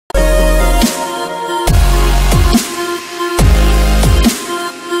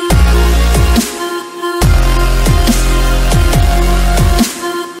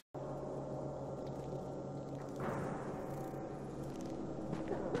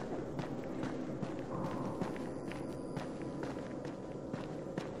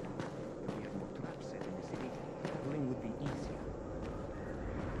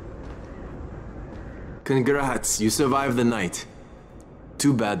Congrats, you survived the night.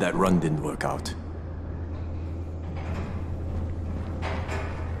 Too bad that run didn't work out.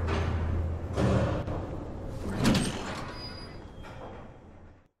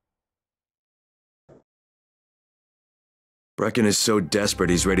 Brecken is so desperate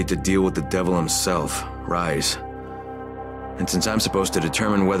he's ready to deal with the devil himself, Rais. And since I'm supposed to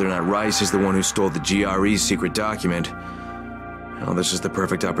determine whether or not Rais is the one who stole the GRE's secret document, well, this is the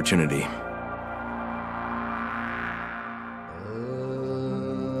perfect opportunity.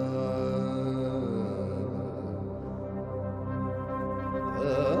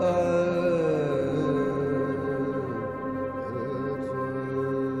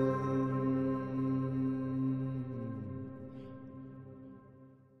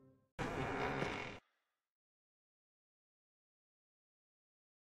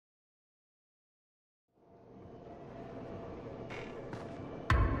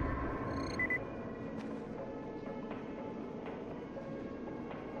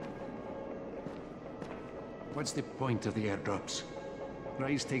 What's the point of the airdrops?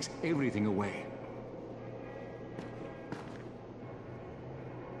 Rais takes everything away.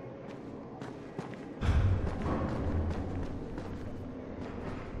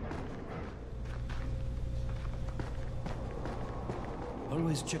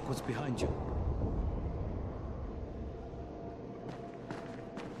 Always check what's behind you.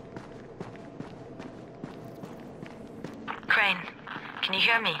 Crane, can you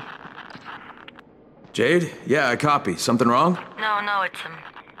hear me? Jade? Yeah, I copy. Something wrong? No, it's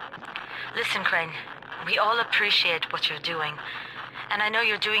Listen, Crane, we all appreciate what you're doing. And I know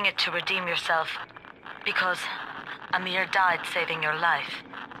you're doing it to redeem yourself. Because Amir died saving your life.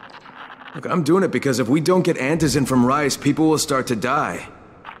 Look, I'm doing it because if we don't get Antizin from Rais, people will start to die.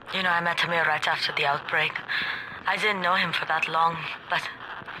 You know, I met Amir right after the outbreak. I didn't know him for that long, but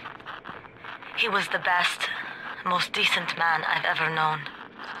he was the best, most decent man I've ever known.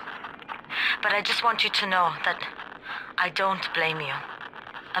 But I just want you to know that I don't blame you.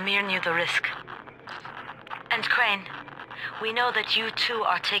 Amir knew the risk. And Crane, we know that you too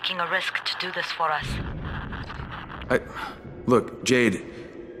are taking a risk to do this for us. Look, Jade,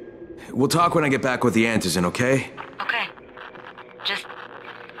 we'll talk when I get back with the Antizin, okay? Okay. Just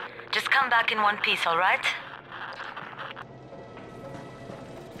come back in one piece, all right?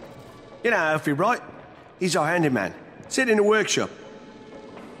 You know Alfie, right? He's our handyman. Sit in the workshop.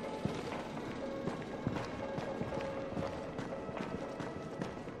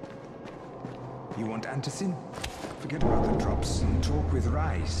 You want Antizin? Forget about the drops and talk with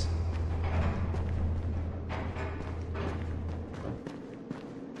Rais.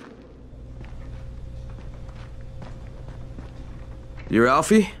 You're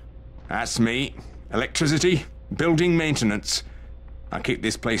Alfie? That's me. Electricity, building maintenance. I keep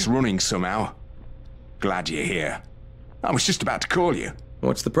this place running somehow. Glad you're here. I was just about to call you.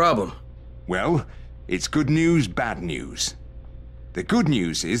 What's the problem? Well, it's good news, bad news. The good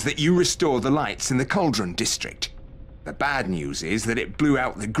news is that you restored the lights in the Cauldron district. The bad news is that it blew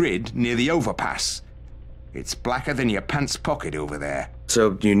out the grid near the overpass. It's blacker than your pants pocket over there.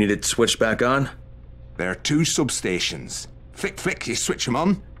 So, you need it switched back on? There are 2 substations. Flick, you switch them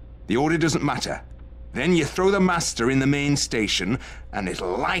on. The order doesn't matter. Then you throw the master in the main station, and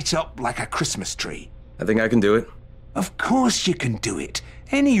it'll light up like a Christmas tree. I think I can do it. Of course you can do it.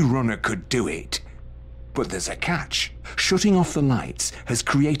 Any runner could do it. But there's a catch. Shutting off the lights has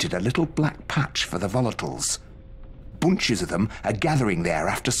created a little black patch for the volatiles. Bunches of them are gathering there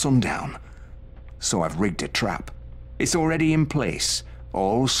after sundown. So I've rigged a trap. It's already in place,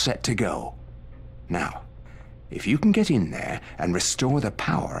 all set to go. Now, if you can get in there and restore the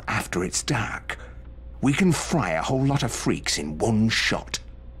power after it's dark, we can fry a whole lot of freaks in one shot.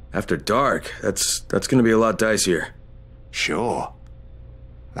 After dark? That's gonna be a lot dicier. Sure.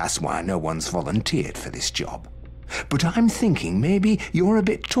 That's why no one's volunteered for this job. But I'm thinking maybe you're a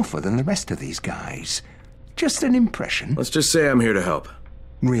bit tougher than the rest of these guys. Just an impression. Let's just say I'm here to help.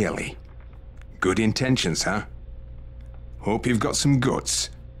 Really? Good intentions, huh? Hope you've got some guts,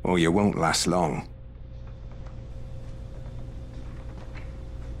 or you won't last long.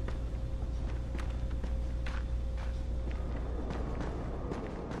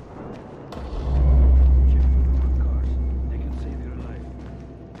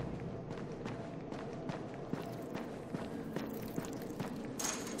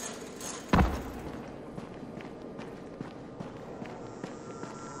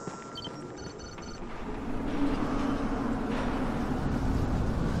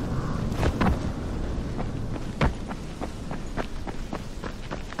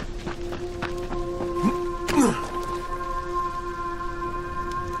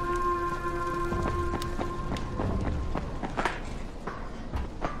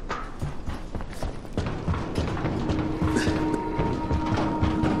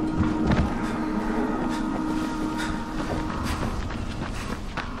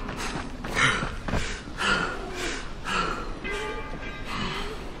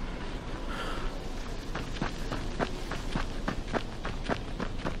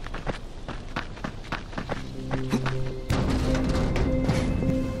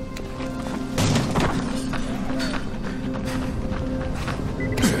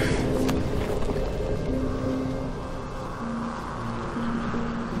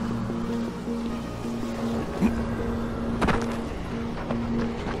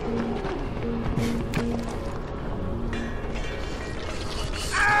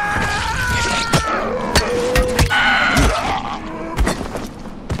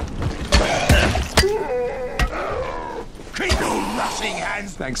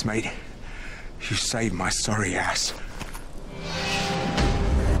 Thanks, mate. You saved my sorry ass.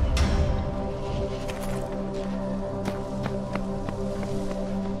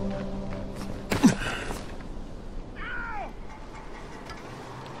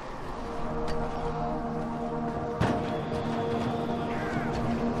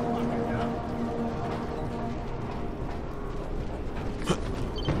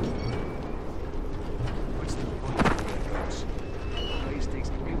 What's the point of the airdrops? Rise takes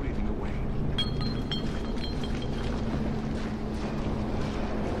everything away.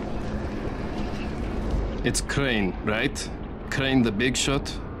 It's Crane, right? Crane the big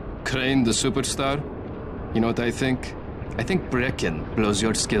shot? Crane the superstar? You know what I think? I think Brecken blows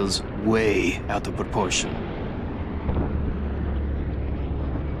your skills way out of proportion.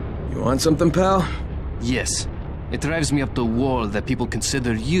 You want something, pal? Yes. It drives me up the wall that people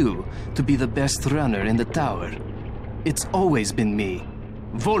consider you to be the best runner in the tower. It's always been me.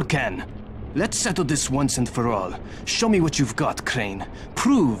 Volcan! Let's settle this once and for all. Show me what you've got, Crane.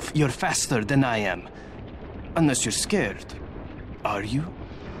 Prove you're faster than I am. Unless you're scared. Are you?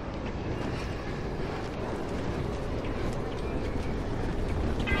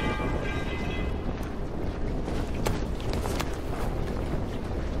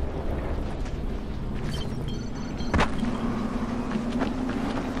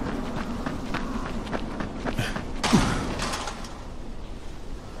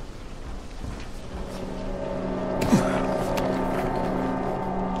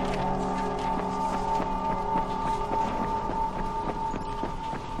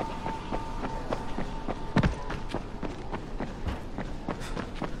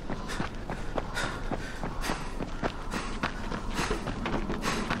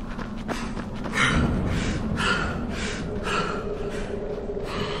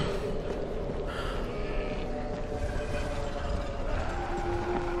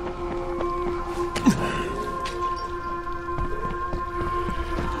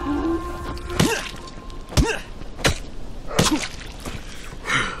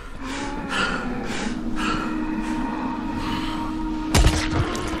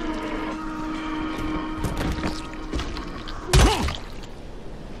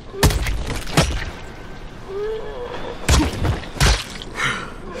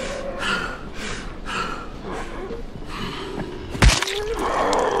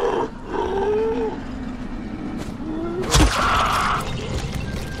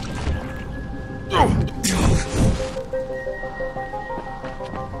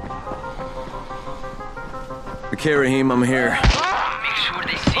 Okay, Rahim, I'm here. Make sure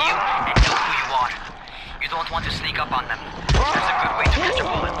they see you and know who you are. You don't want to sneak up on them. That's a good way to catch a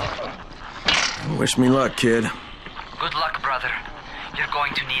bullet. Wish me luck, kid. Good luck, brother. You're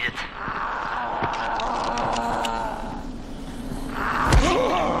going to need it.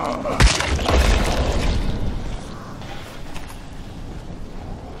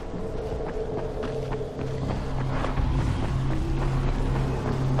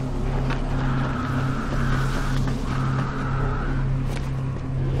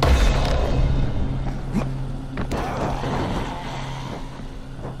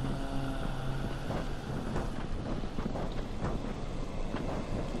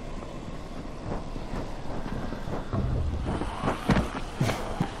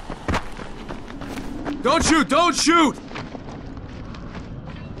 Don't shoot! Don't shoot!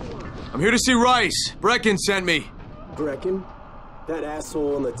 I'm here to see Rice. Brecken sent me. Brecken? That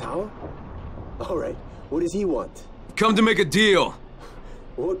asshole in the tower? Alright, what does he want? Come to make a deal.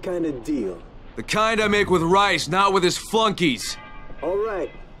 What kind of deal? The kind I make with Rice, not with his flunkies.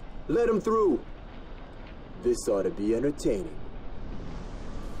 Alright, let him through. This ought to be entertaining.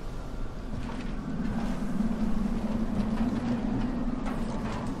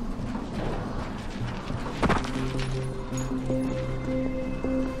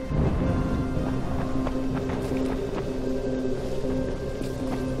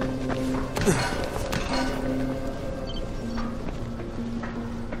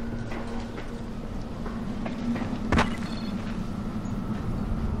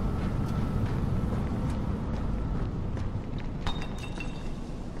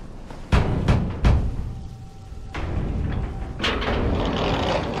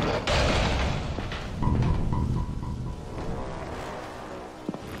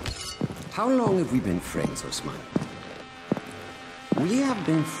 How long have we been friends, Osman? We have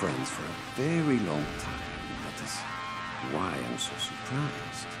been friends for a very long time. That is why I'm so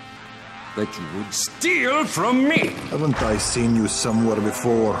surprised that you would steal from me. Haven't I seen you somewhere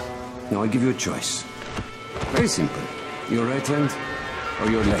before? Now I give you a choice. Very simple. Your right hand or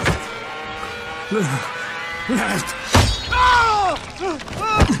your left? Left. Ah! Was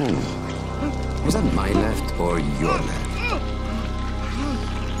that my left or your left?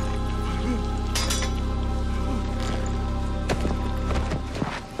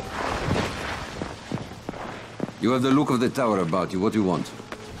 You have the look of the tower about you. What do you want?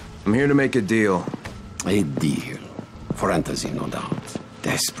 I'm here to make a deal. A deal. For Antazin, no doubt.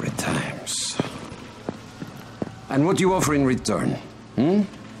 Desperate times. And what do you offer in return?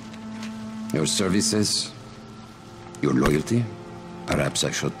 Your services? Your loyalty? Perhaps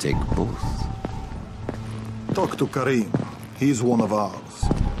I should take both. Talk to Karim. He's one of ours.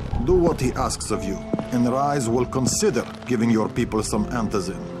 Do what he asks of you, and Rise will consider giving your people some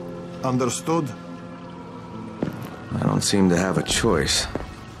Antazin. Understood? I don't seem to have a choice.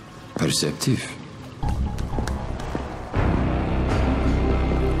 Perceptive.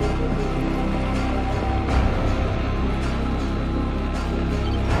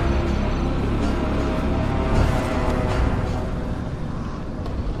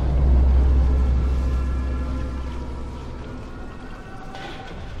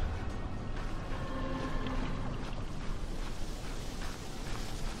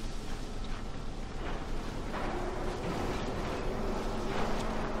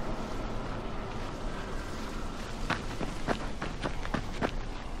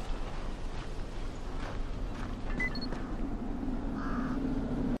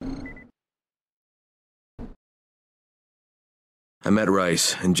 I met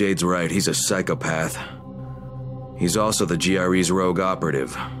Rice, and Jade's right, he's a psychopath. He's also the GRE's rogue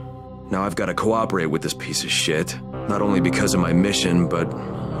operative. Now I've got to cooperate with this piece of shit, not only because of my mission, but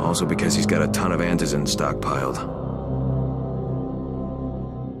also because he's got a ton of Antizin stockpiled.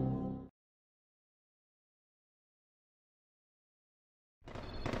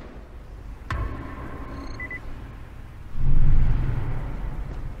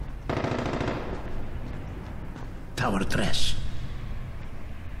 Tower 3.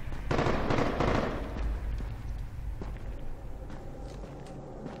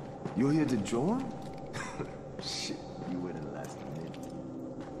 You're here to join? Shit, you were the last minute.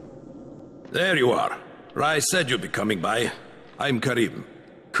 There you are. Rice said you'd be coming by. I'm Karim.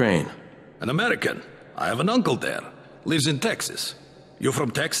 Crane. An American. I have an uncle there. Lives in Texas. You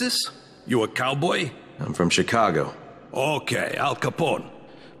from Texas? You a cowboy? I'm from Chicago. Okay, Al Capone.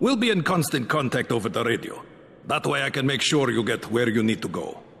 We'll be in constant contact over the radio. That way I can make sure you get where you need to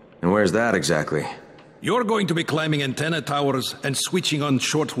go. And where's that exactly? You're going to be climbing antenna towers and switching on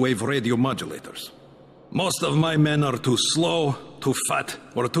shortwave radio modulators. Most of my men are too slow, too fat,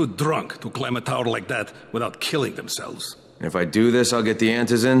 or too drunk to climb a tower like that without killing themselves. And if I do this, I'll get the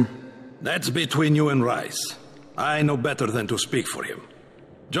Antizin? That's between you and Rice. I know better than to speak for him.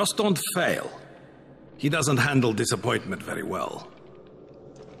 Just don't fail. He doesn't handle disappointment very well.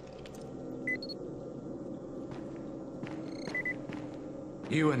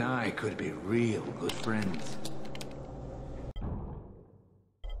 You and I could be real good friends.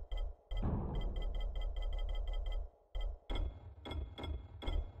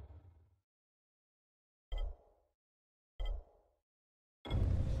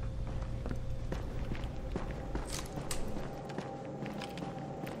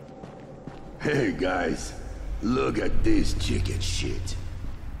 Hey guys, look at this chicken shit.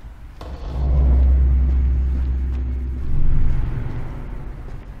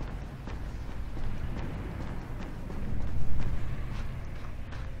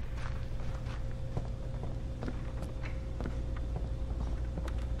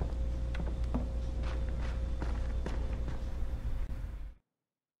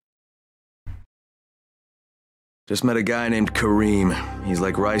 Just met a guy named Karim. He's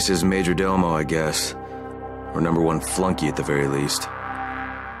like Rice's major domo, I guess. Or #1 flunky at the very least.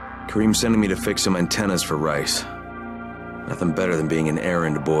 Karim's sending me to fix some antennas for Rice. Nothing better than being an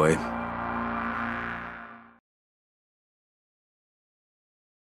errand boy.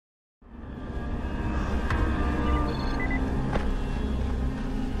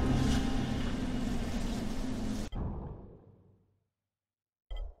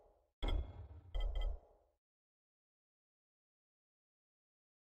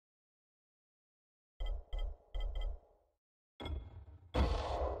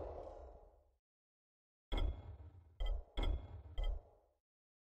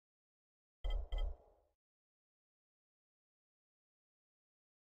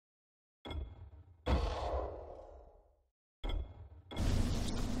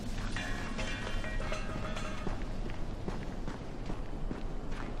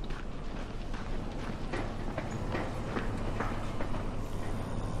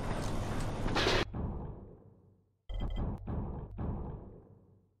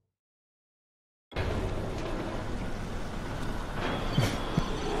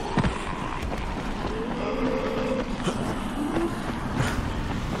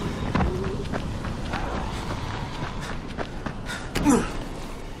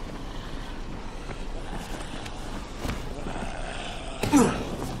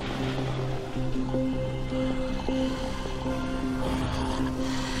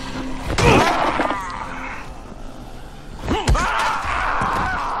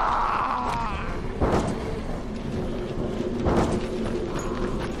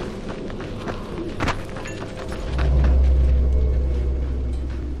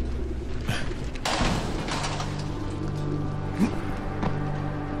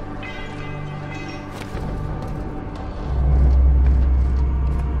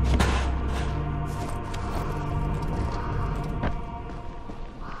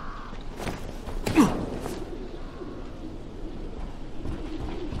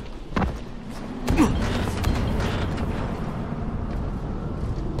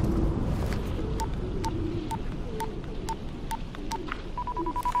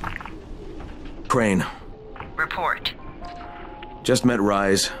 Crane. Report. Just met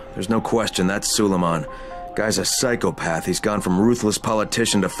Rise. There's no question, that's Suleiman. Guy's a psychopath. He's gone from ruthless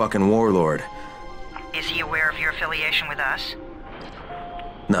politician to fucking warlord. Is he aware of your affiliation with us?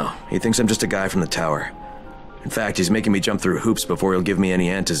 No, he thinks I'm just a guy from the tower. In fact, he's making me jump through hoops before he'll give me any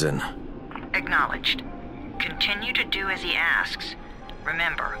antizin. Acknowledged. Continue to do as he asks.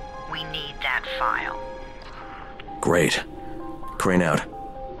 Remember, we need that file. Great. Crane out.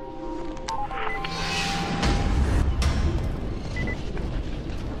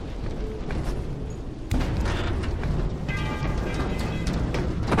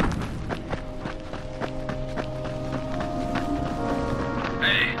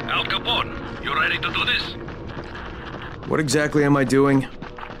 Hey, Al Capone, you ready to do this? What exactly am I doing?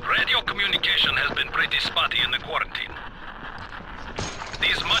 Radio communication has been pretty spotty in the quarantine.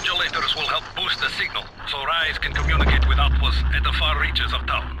 These modulators will help boost the signal, so Rise can communicate with outposts at the far reaches of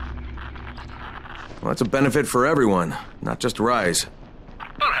town. Well, that's a benefit for everyone, not just Rise.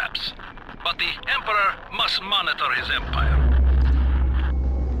 Perhaps. But the Emperor must monitor his empire.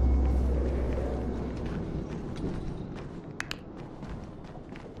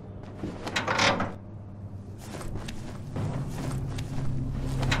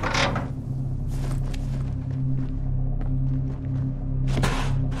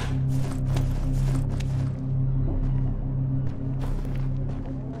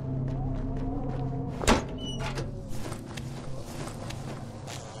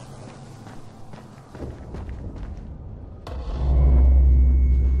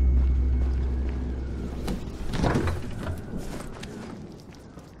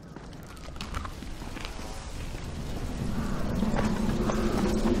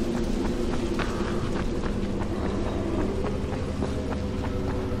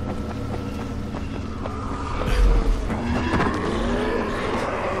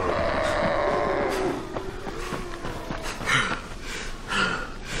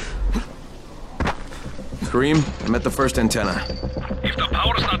 Scream, I'm at the first antenna. If the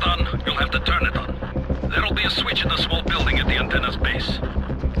power's not on, you'll have to turn it on. There'll be a switch in the small building at the antenna's base.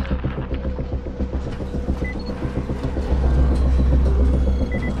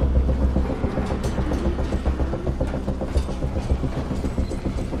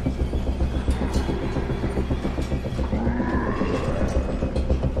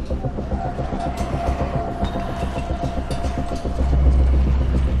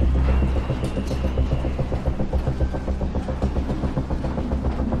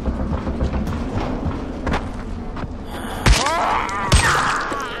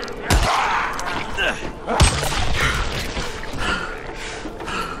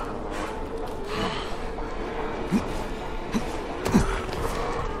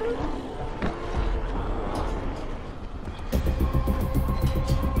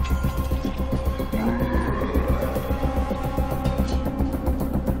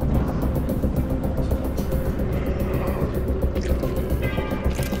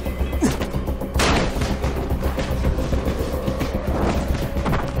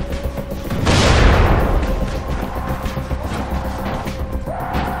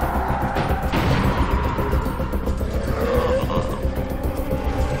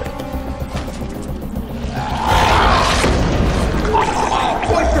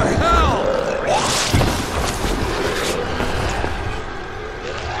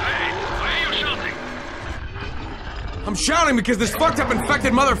 Shouting because this fucked up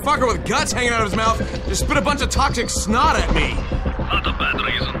infected motherfucker with guts hanging out of his mouth just spit a bunch of toxic snot at me. Not a bad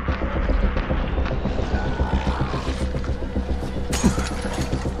reason.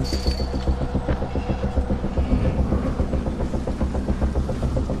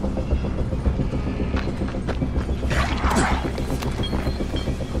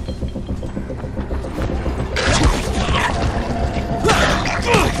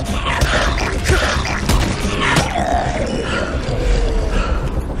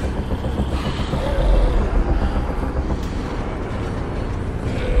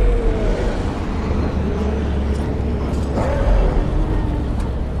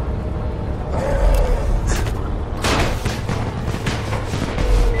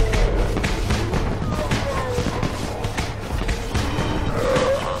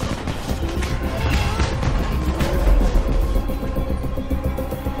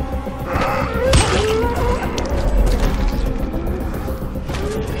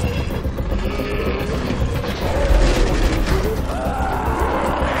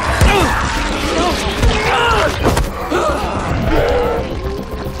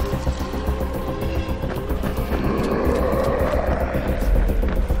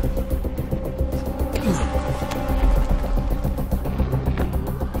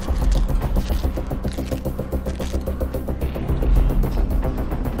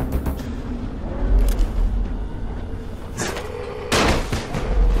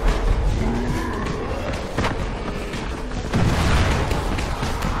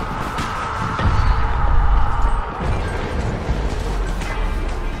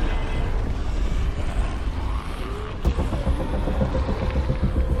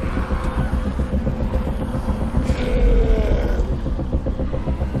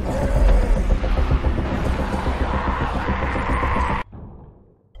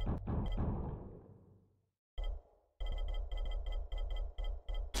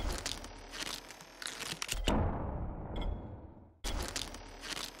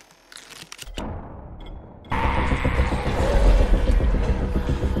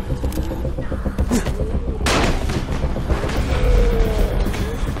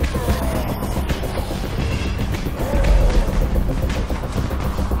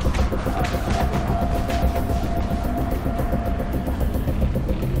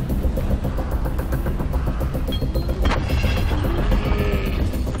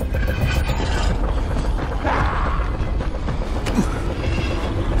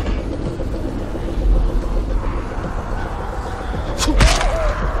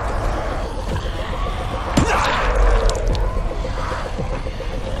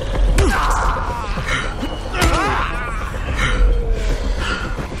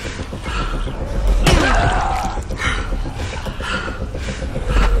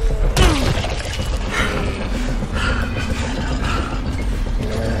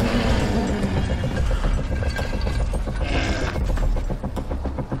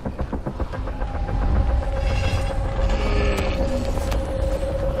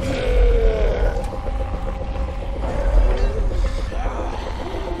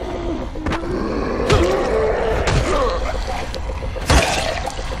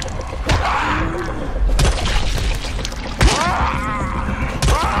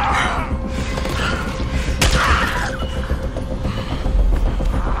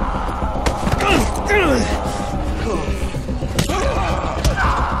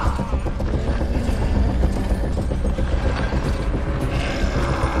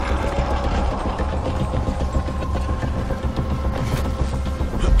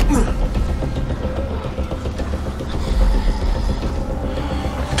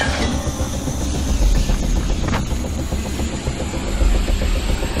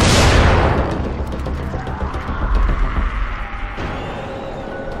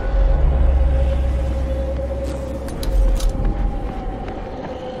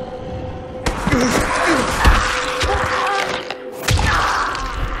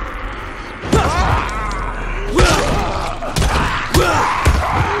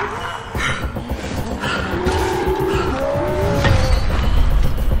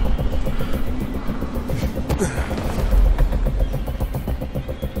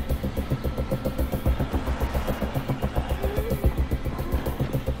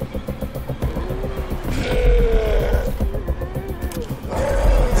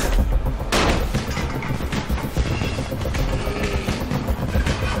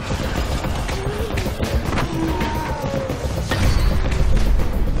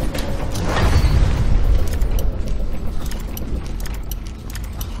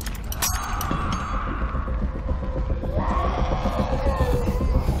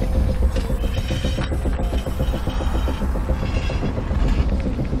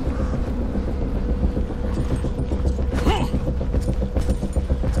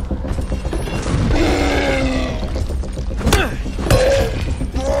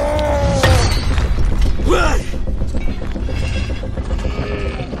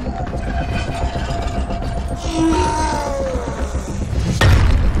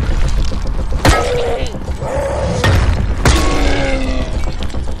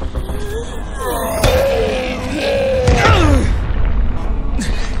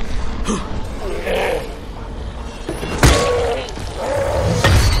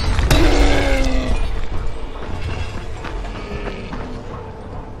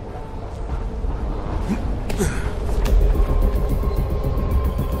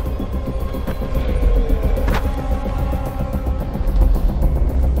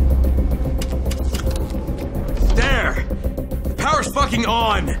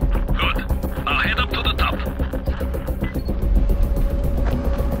 on! Good. Now head up to the top.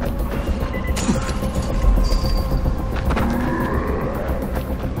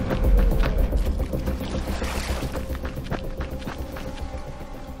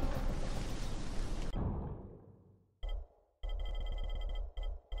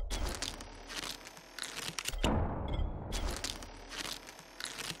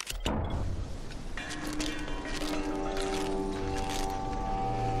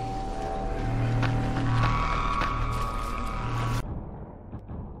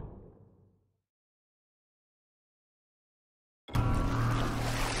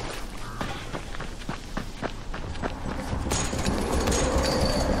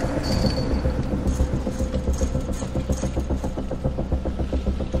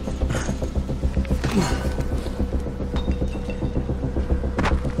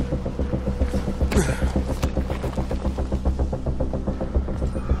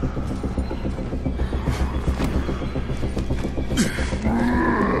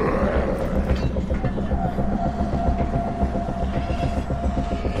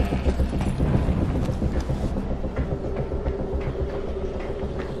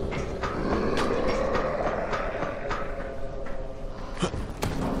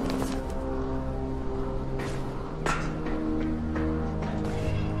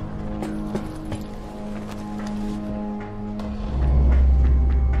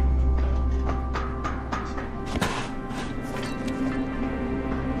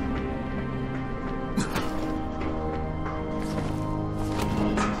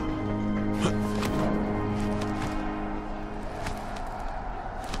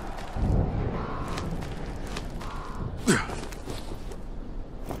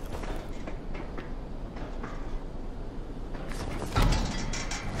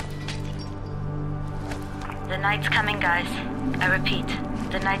 The night's coming, guys. I repeat,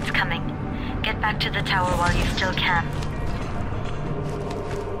 the night's coming. Get back to the tower while you still can.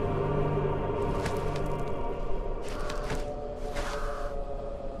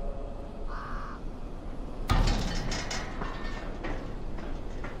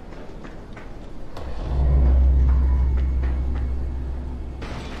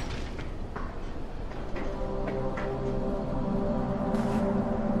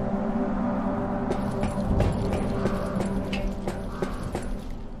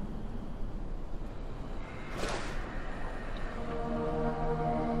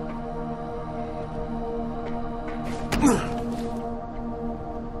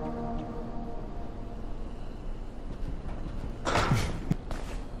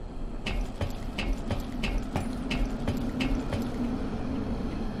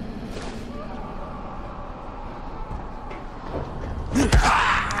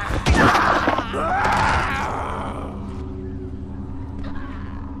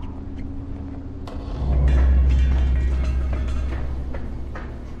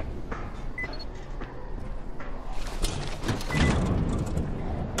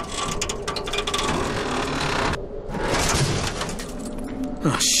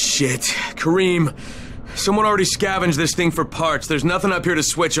 Oh, shit. Karim, someone already scavenged this thing for parts. There's nothing up here to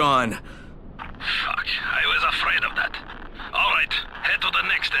switch on. Fuck, I was afraid of that. Alright, head to the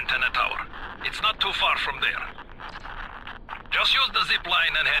next antenna tower. It's not too far from there. Just use the zip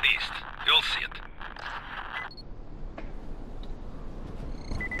line and head east. You'll see it.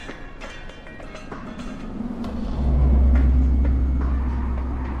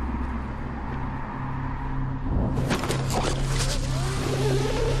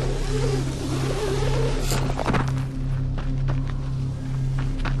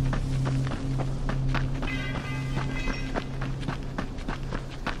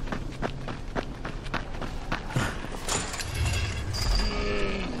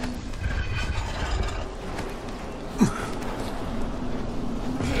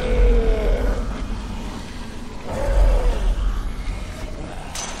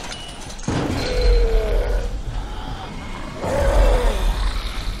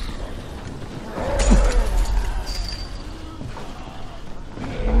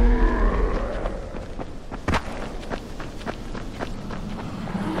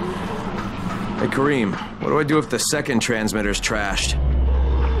 Karim, what do I do if the second transmitter's trashed?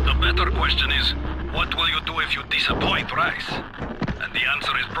 The better question is, what will you do if you disappoint Rice? And the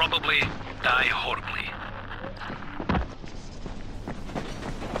answer is probably, die horribly.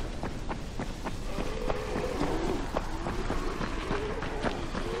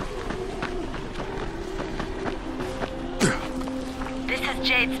 This is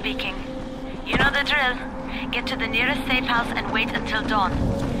Jade speaking. You know the drill. Get to the nearest safe house and wait until dawn.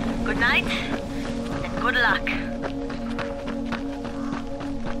 Good night, and good luck.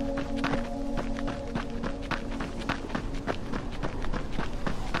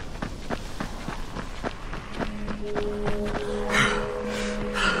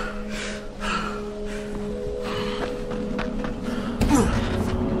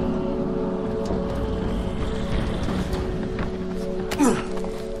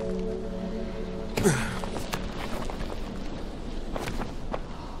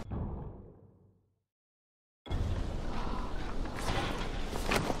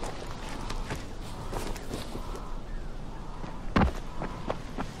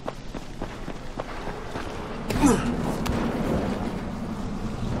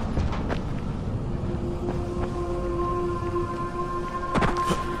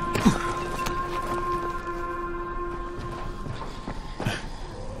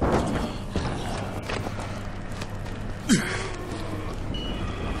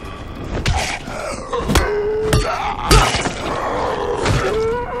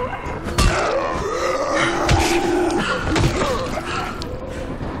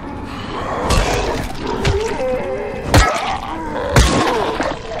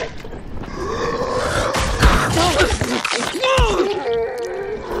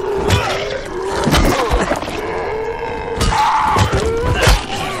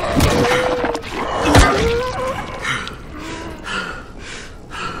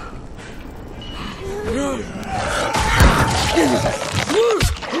 Give me that.